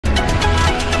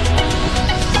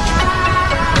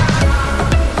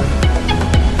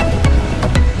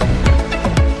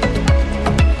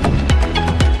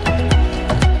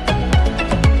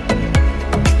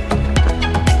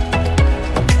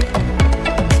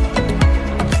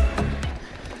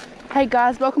Hey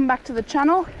guys, welcome back to the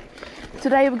channel.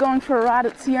 Today we're going for a ride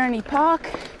at Seeonee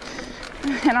Park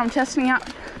and I'm testing out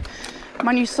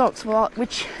my new socks,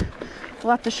 which we'll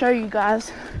have to show you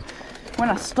guys when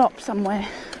I stop somewhere.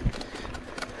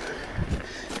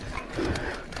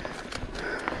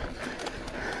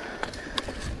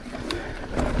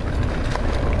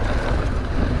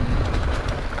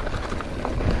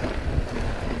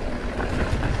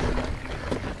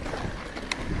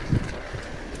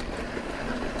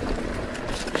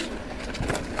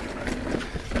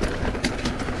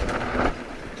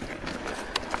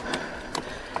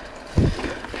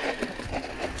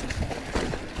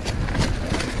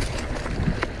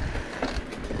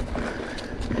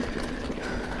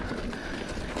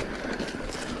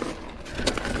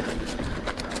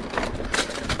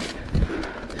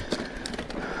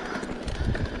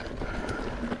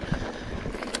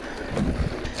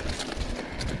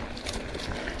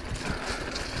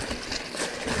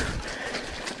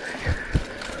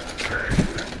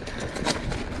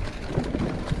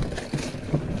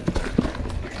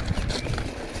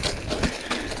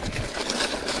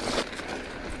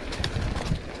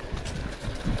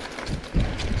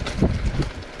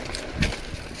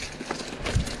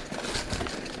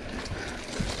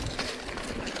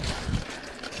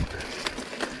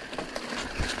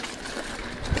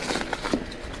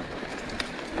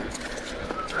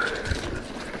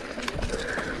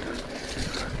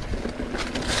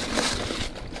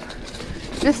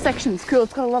 This section's cool,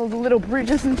 it's got a lot of the little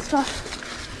bridges and stuff.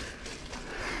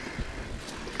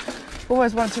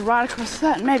 Always wanted to ride across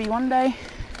that, maybe one day.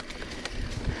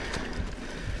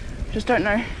 Just don't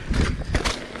know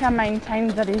how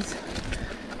maintained that is.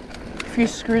 A few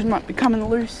screws might be coming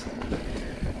loose.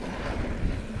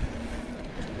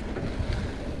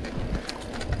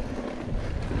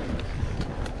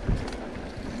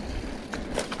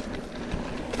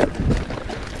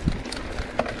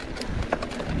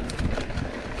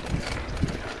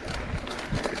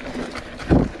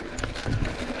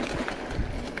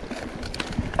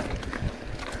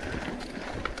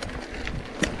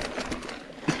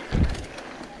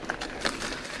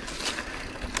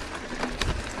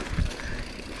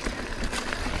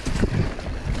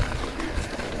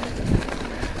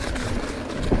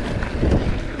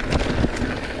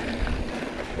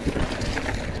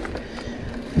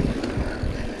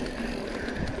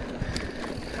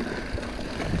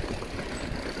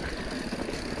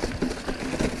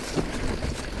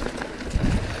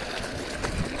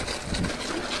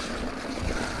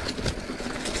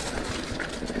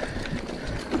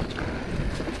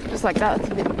 Just like that, it's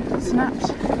a bit snapped.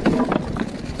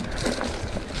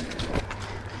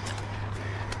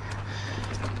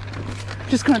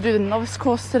 Just gonna do the novice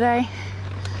course today.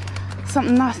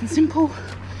 Something nice and simple.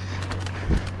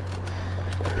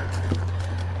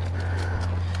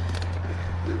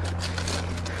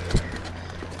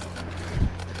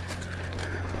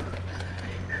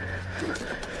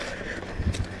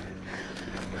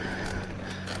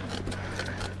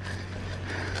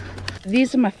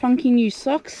 These are my funky new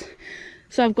socks.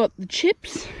 So I've got the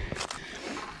chips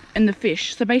and the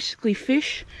fish. So basically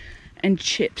fish and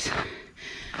chips.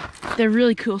 They're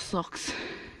really cool socks.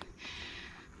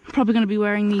 I'm probably going to be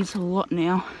wearing these a lot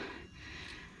now.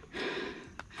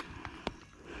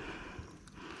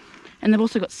 And they've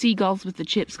also got seagulls with the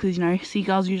chips because, you know,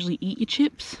 seagulls usually eat your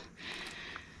chips.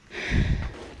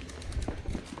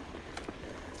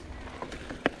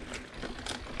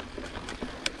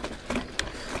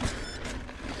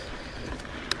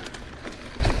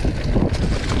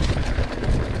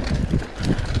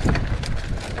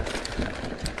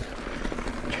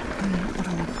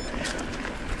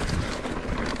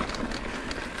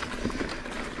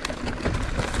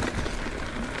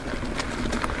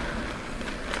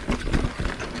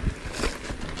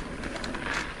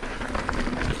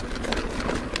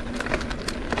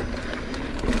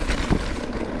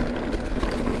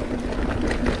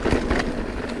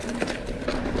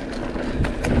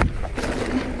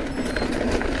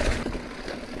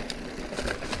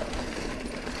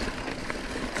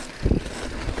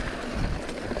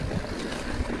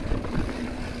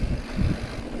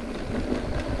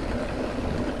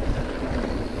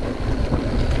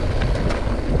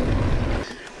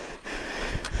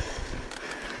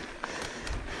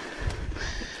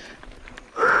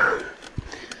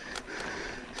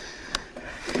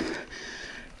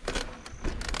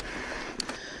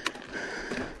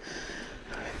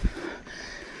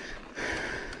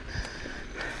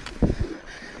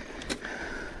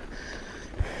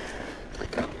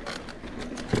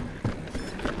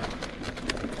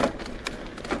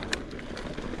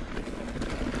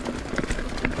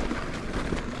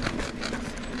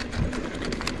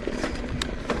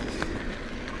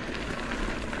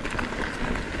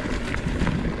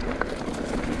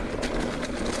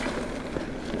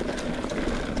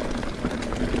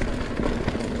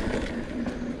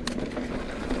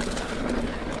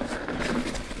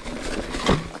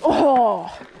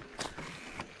 Oh!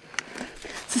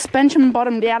 Suspension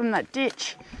bottomed out in that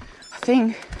ditch, I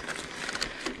think.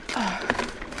 Oh.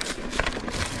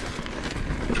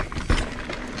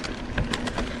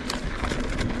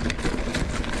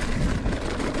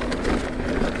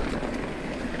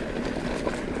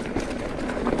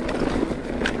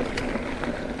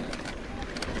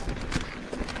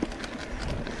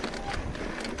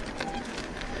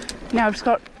 Now I've just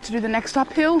got to do the next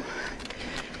uphill,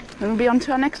 and we'll be on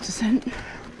to our next descent.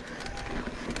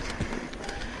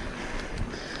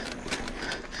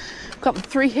 Got the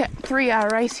three-hour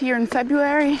race here in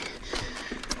February.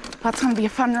 That's going to be a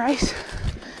fun race.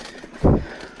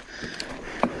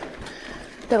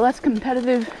 They're less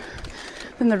competitive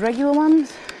than the regular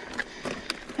ones,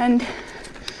 and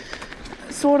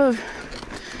sort of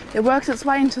it works its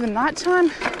way into the night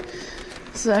time,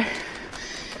 so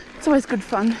it's always good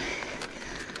fun.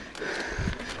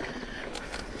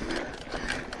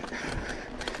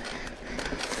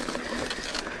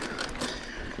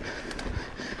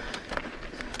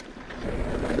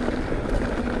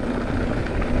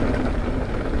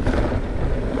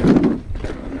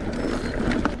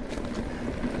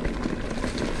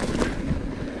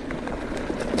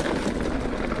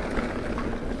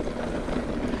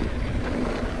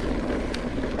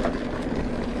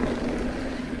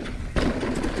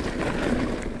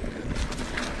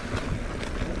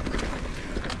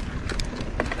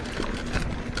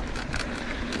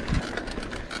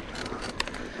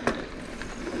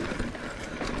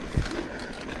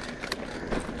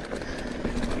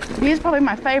 These are probably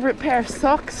my favourite pair of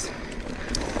socks,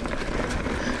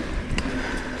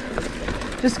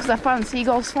 just because I find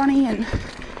seagulls funny and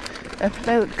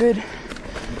they look good.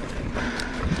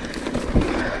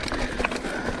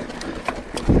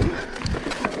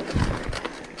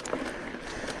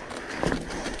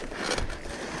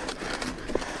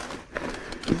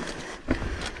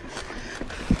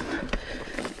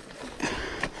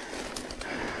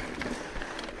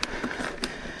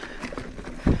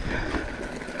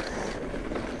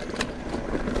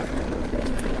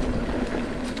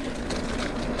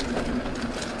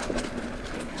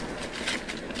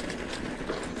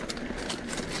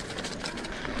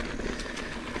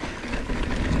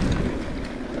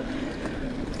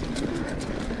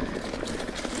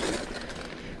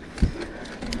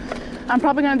 I'm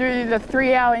probably going to do the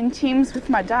 3-hour in teams with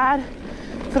my dad,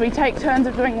 so we take turns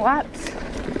of doing laps.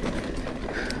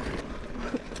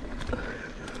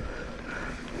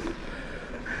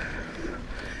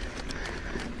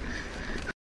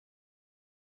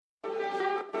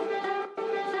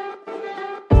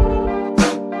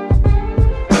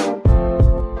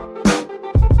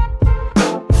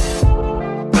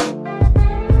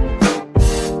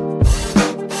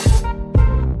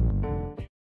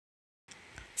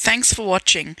 Thanks for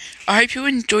watching. I hope you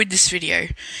enjoyed this video.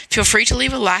 Feel free to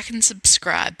leave a like and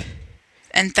subscribe.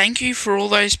 And thank you for all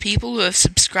those people who have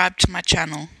subscribed to my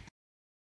channel.